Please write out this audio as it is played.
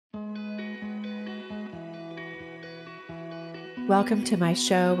Welcome to my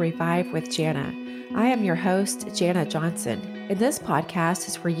show, Revive with Jana. I am your host, Jana Johnson. And this podcast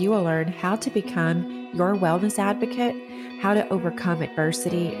is where you will learn how to become your wellness advocate, how to overcome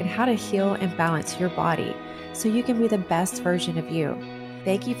adversity, and how to heal and balance your body so you can be the best version of you.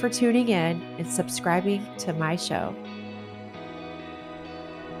 Thank you for tuning in and subscribing to my show.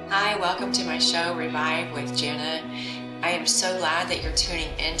 Hi, welcome to my show, Revive with Jana. I am so glad that you're tuning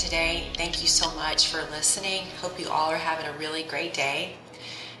in today. Thank you so much for listening. Hope you all are having a really great day.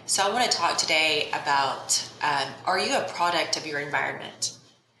 So I want to talk today about, are you a product of your environment?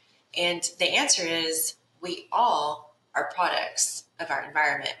 And the answer is we all are products of our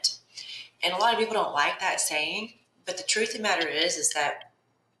environment. And a lot of people don't like that saying, but the truth of the matter is that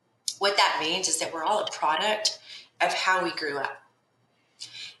what that means is that we're all a product of how we grew up.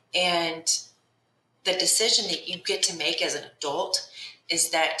 And the decision that you get to make as an adult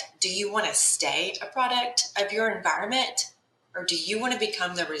is that, do you want to stay a product of your environment, or do you want to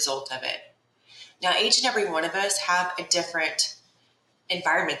become the result of it? Now, each and every one of us have a different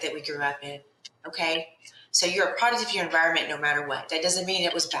environment that we grew up in, okay? So you're a product of your environment no matter what. That doesn't mean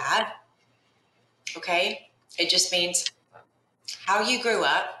it was bad, okay? It just means how you grew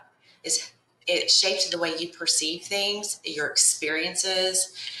up it shapes the way you perceive things, your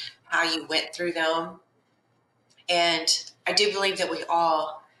experiences, how you went through them. And I do believe that we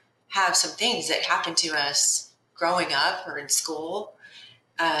all have some things that happen to us growing up or in school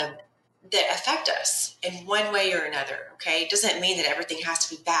that affect us in one way or another. Okay, it doesn't mean that everything has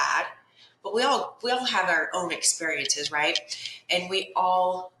to be bad, but we all have our own experiences, right? And we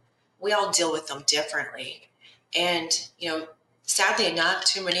all deal with them differently. And sadly enough,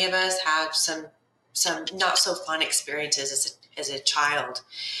 too many of us have some not so fun experiences as a child.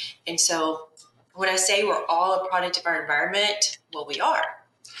 And so when I say we're all a product of our environment, well, we are.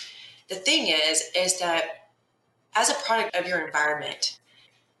 The thing is that as a product of your environment,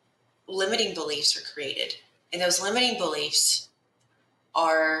 limiting beliefs are created. And those limiting beliefs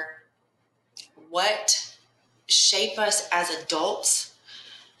are what shape us as adults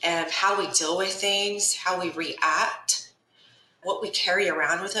and how we deal with things, how we react, what we carry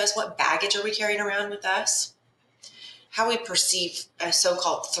around with us, what baggage are we carrying around with us, how we perceive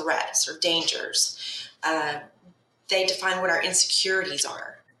so-called threats or dangers. They define what our insecurities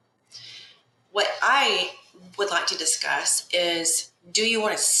are. What I would like to discuss is, do you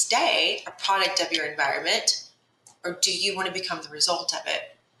want to stay a product of your environment, or do you want to become the result of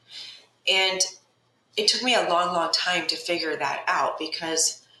it? And it took me a long, long time to figure that out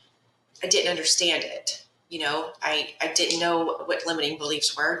because I didn't understand it. I didn't know what limiting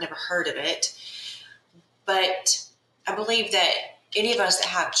beliefs were, never heard of it. But I believe that any of us that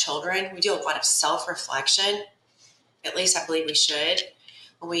have children, we do a lot of self-reflection. At least I believe we should.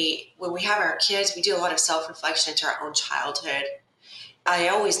 When we have our kids, we do a lot of self-reflection into our own childhood. I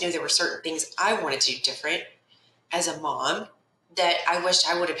always knew there were certain things I wanted to do different as a mom that I wished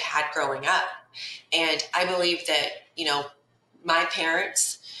I would have had growing up. And I believe that, my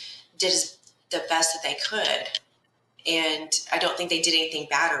parents did the best that they could. And I don't think they did anything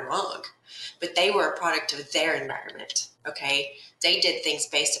bad or wrong, but they were a product of their environment. Okay. They did things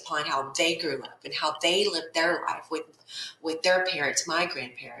based upon how they grew up and how they lived their life with their parents, my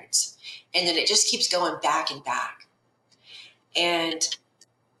grandparents. And then it just keeps going back and back. And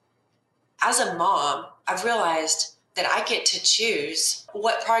as a mom, I've realized that I get to choose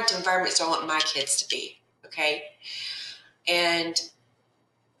what product environments I want my kids to be. Okay. And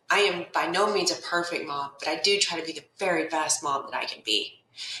I am by no means a perfect mom, but I do try to be the very best mom that I can be.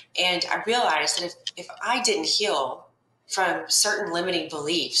 And I realized that if I didn't heal from certain limiting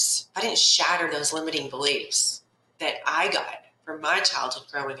beliefs, I didn't shatter those limiting beliefs that I got from my childhood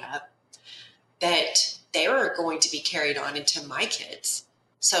growing up, that they were going to be carried on into my kids.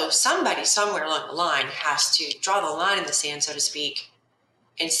 So somebody somewhere along the line has to draw the line in the sand, so to speak,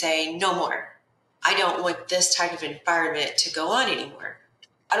 and say, no more. I don't want this type of environment to go on anymore.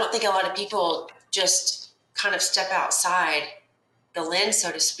 I don't think a lot of people just kind of step outside the lens,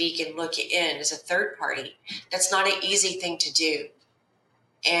 so to speak, and look in as a third party. That's not an easy thing to do.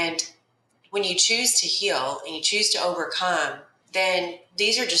 And when you choose to heal and you choose to overcome, then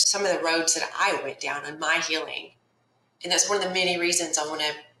these are just some of the roads that I went down on my healing. And that's one of the many reasons I want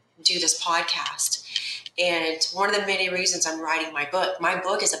to do this podcast. And one of the many reasons I'm writing my book. My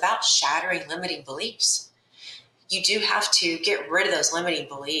book is about shattering limiting beliefs. You do have to get rid of those limiting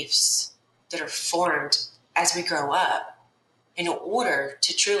beliefs that are formed as we grow up in order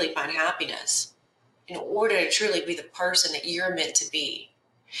to truly find happiness, in order to truly be the person that you're meant to be.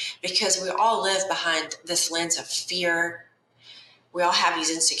 Because we all live behind this lens of fear. We all have these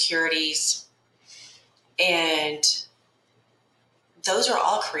insecurities. And those are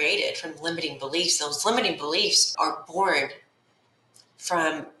all created from limiting beliefs. Those limiting beliefs are born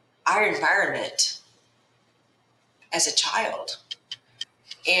from our environment as a child.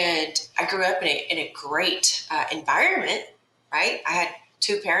 And I grew up in a great environment, right? I had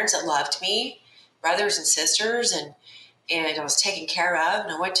two parents that loved me, brothers and sisters, and I was taken care of,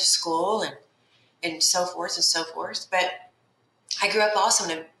 and I went to school and so forth and so forth. But I grew up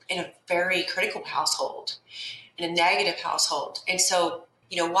also in a very critical household, in a negative household. And so,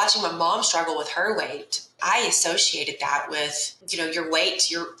 watching my mom struggle with her weight, I associated that with, your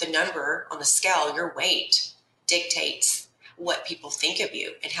weight, the number on the scale, your weight dictates what people think of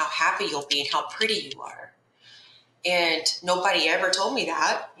you and how happy you'll be and how pretty you are. And nobody ever told me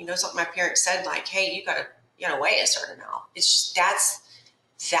that. Something my parents said, like, hey, you gotta weigh a certain amount. It's just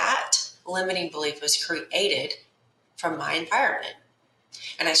that limiting belief was created from my environment.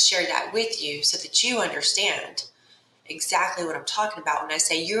 And I share that with you so that you understand exactly what I'm talking about when I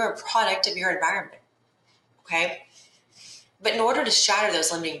say you're a product of your environment. Okay? But in order to shatter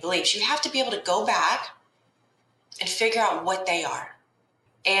those limiting beliefs, you have to be able to go back and figure out what they are.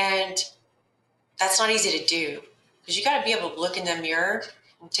 And that's not easy to do, because you got to be able to look in the mirror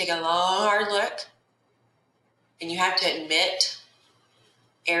and take a long, hard look. And you have to admit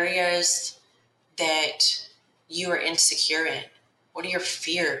areas that you are insecure in. What are your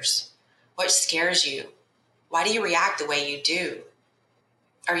fears? What scares you? Why do you react the way you do?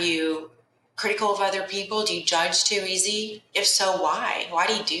 Are you critical of other people? Do you judge too easy? If so, why? Why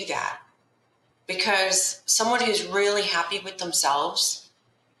do you do that? Because someone who's really happy with themselves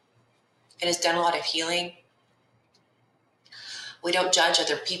and has done a lot of healing, we don't judge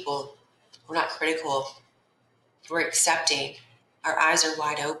other people. We're not critical. We're accepting. Our eyes are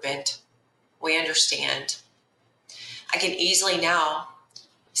wide open. We understand. I can easily now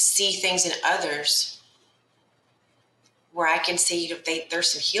see things in others where I can see that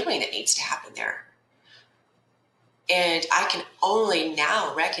there's some healing that needs to happen there. And I can only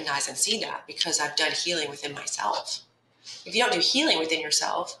now recognize and see that because I've done healing within myself. If you don't do healing within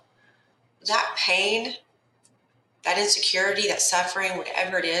yourself, that pain, that insecurity, that suffering,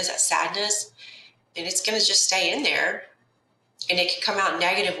 whatever it is, that sadness, and it's going to just stay in there. And it can come out in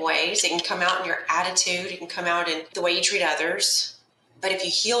negative ways. It can come out in your attitude. It can come out in the way you treat others. But if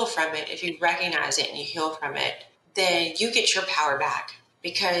you heal from it, if you recognize it and you heal from it, then you get your power back.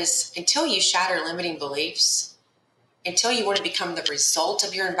 Because until you shatter limiting beliefs, until you want to become the result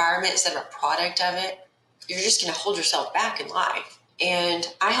of your environment instead of a product of it, you're just going to hold yourself back in life. And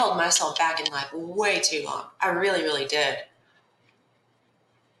I held myself back in life way too long. I really, really did.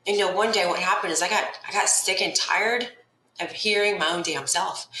 And one day what happened is I got sick and tired of hearing my own damn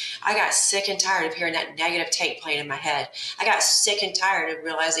self. I got sick and tired of hearing that negative tape playing in my head. I got sick and tired of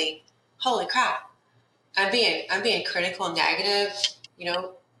realizing, holy crap, I'm being critical and negative,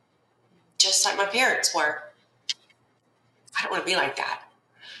 just like my parents were. I don't want to be like that.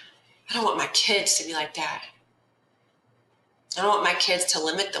 I don't want my kids to be like that. I don't want my kids to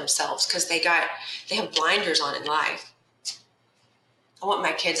limit themselves because they have blinders on in life. I want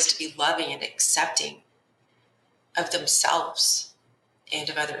my kids to be loving and accepting of themselves and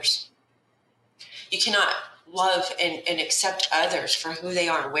of others. You cannot love and accept others for who they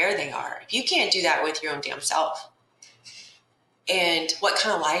are and where they are if you can't do that with your own damn self. And what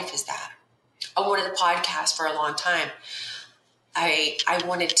kind of life is that? I wanted a podcast for a long time. I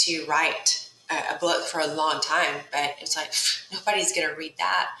wanted to write a book for a long time, but it's like, nobody's going to read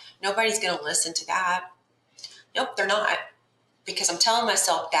that. Nobody's going to listen to that. Nope, they're not. Because I'm telling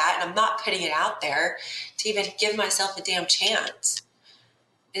myself that, and I'm not putting it out there to even give myself a damn chance.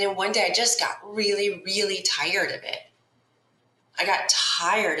 And then one day I just got really, really tired of it. I got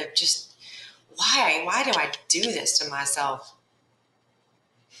tired of just, why do I do this to myself?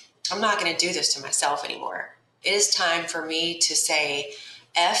 I'm not going to do this to myself anymore. It is time for me to say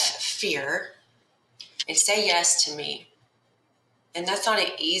F fear and say yes to me. And that's not an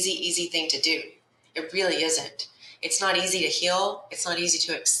easy thing to do. It really isn't. It's not easy to heal. It's not easy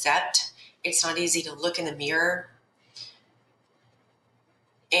to accept. It's not easy to look in the mirror.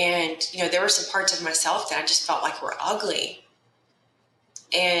 And, there were some parts of myself that I just felt like were ugly.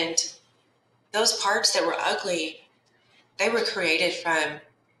 And those parts that were ugly, they were created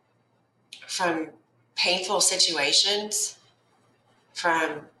from painful situations,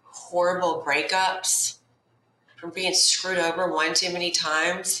 from horrible breakups, from being screwed over one too many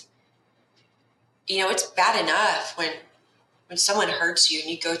times. It's bad enough when someone hurts you and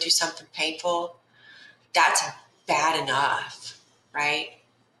you go through something painful. That's bad enough, right?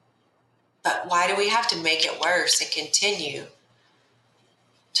 But why do we have to make it worse and continue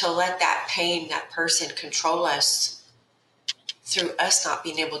to let that pain, that person control us through us not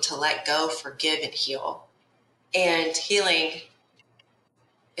being able to let go, forgive, and heal. And healing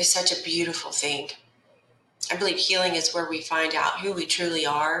is such a beautiful thing. I believe healing is where we find out who we truly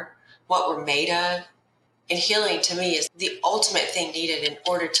are, what we're made of. And healing to me is the ultimate thing needed in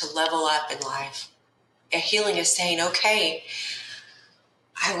order to level up in life. And healing is saying, okay,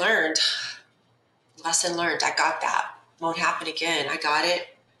 I learned, lesson learned. I got that. Won't happen again. I got it.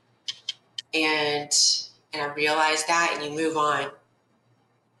 And I realized that, and you move on.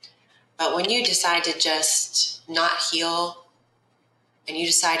 But when you decide to just not heal, and you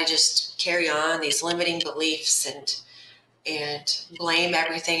decide to just carry on these limiting beliefs and blame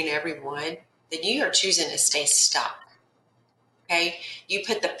everything and everyone, then you are choosing to stay stuck. Okay? You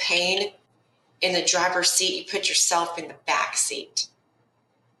put the pain in the driver's seat, you put yourself in the back seat.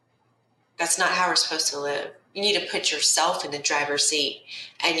 That's not how we're supposed to live. You need to put yourself in the driver's seat,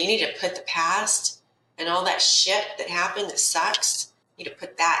 and you need to put the past and all that shit that happened that sucks, you need to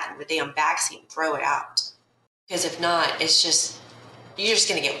put that in the damn backseat and throw it out. Because if not, you're just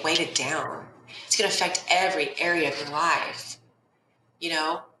going to get weighted down. It's going to affect every area of your life,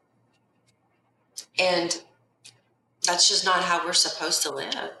 And that's just not how we're supposed to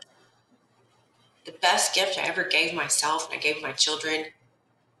live. The best gift I ever gave myself and I gave my children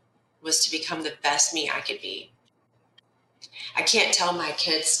was to become the best me I could be. I can't tell my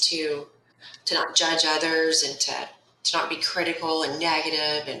kids to not judge others and to not be critical and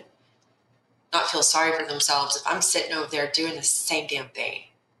negative and not feel sorry for themselves if I'm sitting over there doing the same damn thing.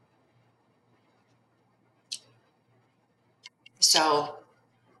 So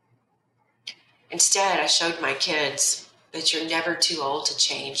instead, I showed my kids that you're never too old to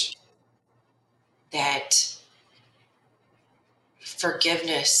change, that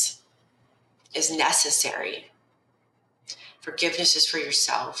forgiveness is necessary. Forgiveness is for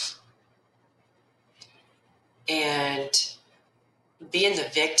yourself. And being the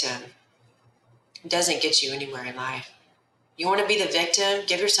victim doesn't get you anywhere in life. You want to be the victim?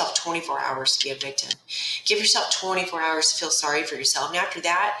 Give yourself 24 hours to be a victim. Give yourself 24 hours to feel sorry for yourself. And after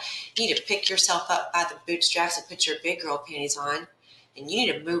that, you need to pick yourself up by the bootstraps and put your big girl panties on. And you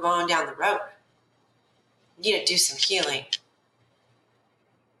need to move on down the road. You need to do some healing.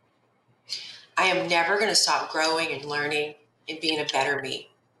 I am never going to stop growing and learning and being a better me.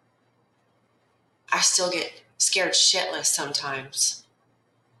 I still get scared shitless sometimes.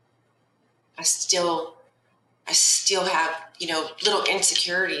 I still have, little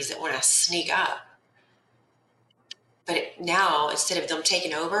insecurities that want to sneak up. But now, instead of them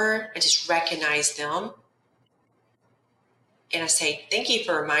taking over, I just recognize them. And I say, thank you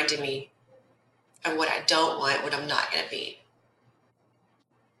for reminding me of what I don't want, what I'm not going to be.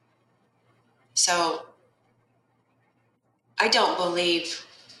 So I don't believe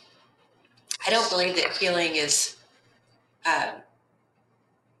that healing is,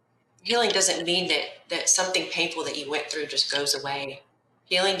 healing doesn't mean that something painful that you went through just goes away.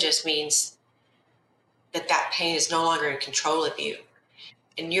 Healing just means that pain is no longer in control of you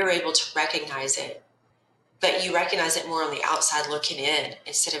and you're able to recognize it, but you recognize it more on the outside looking in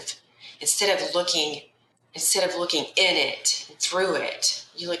instead of looking in it and through it,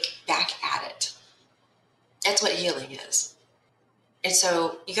 you look back at it. That's what healing is. And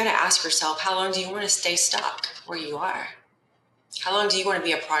so you got to ask yourself, how long do you want to stay stuck where you are? How long do you want to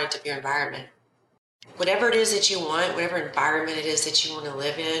be a product of your environment? Whatever it is that you want, whatever environment it is that you want to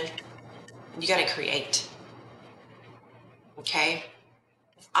live in, you got to create. Okay?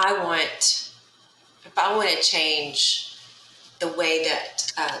 If I want to change the way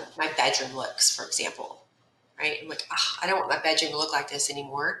that my bedroom looks, for example, right? I'm like, I don't want my bedroom to look like this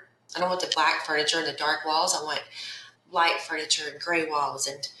anymore. I don't want the black furniture and the dark walls. I want light furniture and gray walls,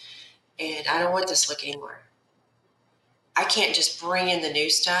 and I don't want this look anymore. I can't just bring in the new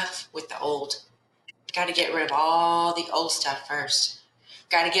stuff with the old. Got to get rid of all the old stuff first.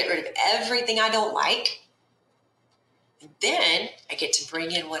 Got to get rid of everything I don't like. And then I get to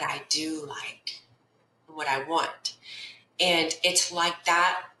bring in what I do like and what I want. And it's like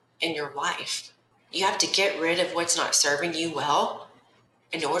that in your life. You have to get rid of what's not serving you well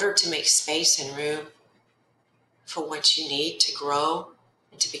in order to make space and room for what you need to grow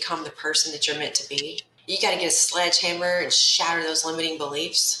and to become the person that you're meant to be. You got to get a sledgehammer and shatter those limiting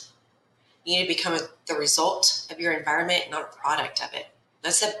beliefs. You need to become the result of your environment, not a product of it.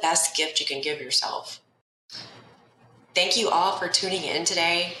 That's the best gift you can give yourself. Thank you all for tuning in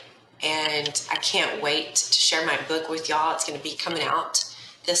today. And I can't wait to share my book with y'all. It's going to be coming out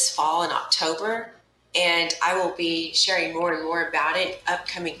this fall in October. And I will be sharing more and more about it in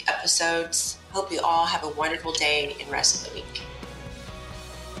upcoming episodes. Hope you all have a wonderful day and rest of the week.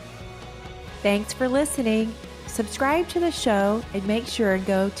 Thanks for listening. Subscribe to the show and make sure to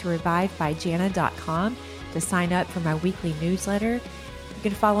go to revivedbyjana.com to sign up for my weekly newsletter. You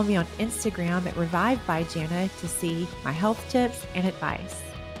can follow me on Instagram at revivedbyjana to see my health tips and advice.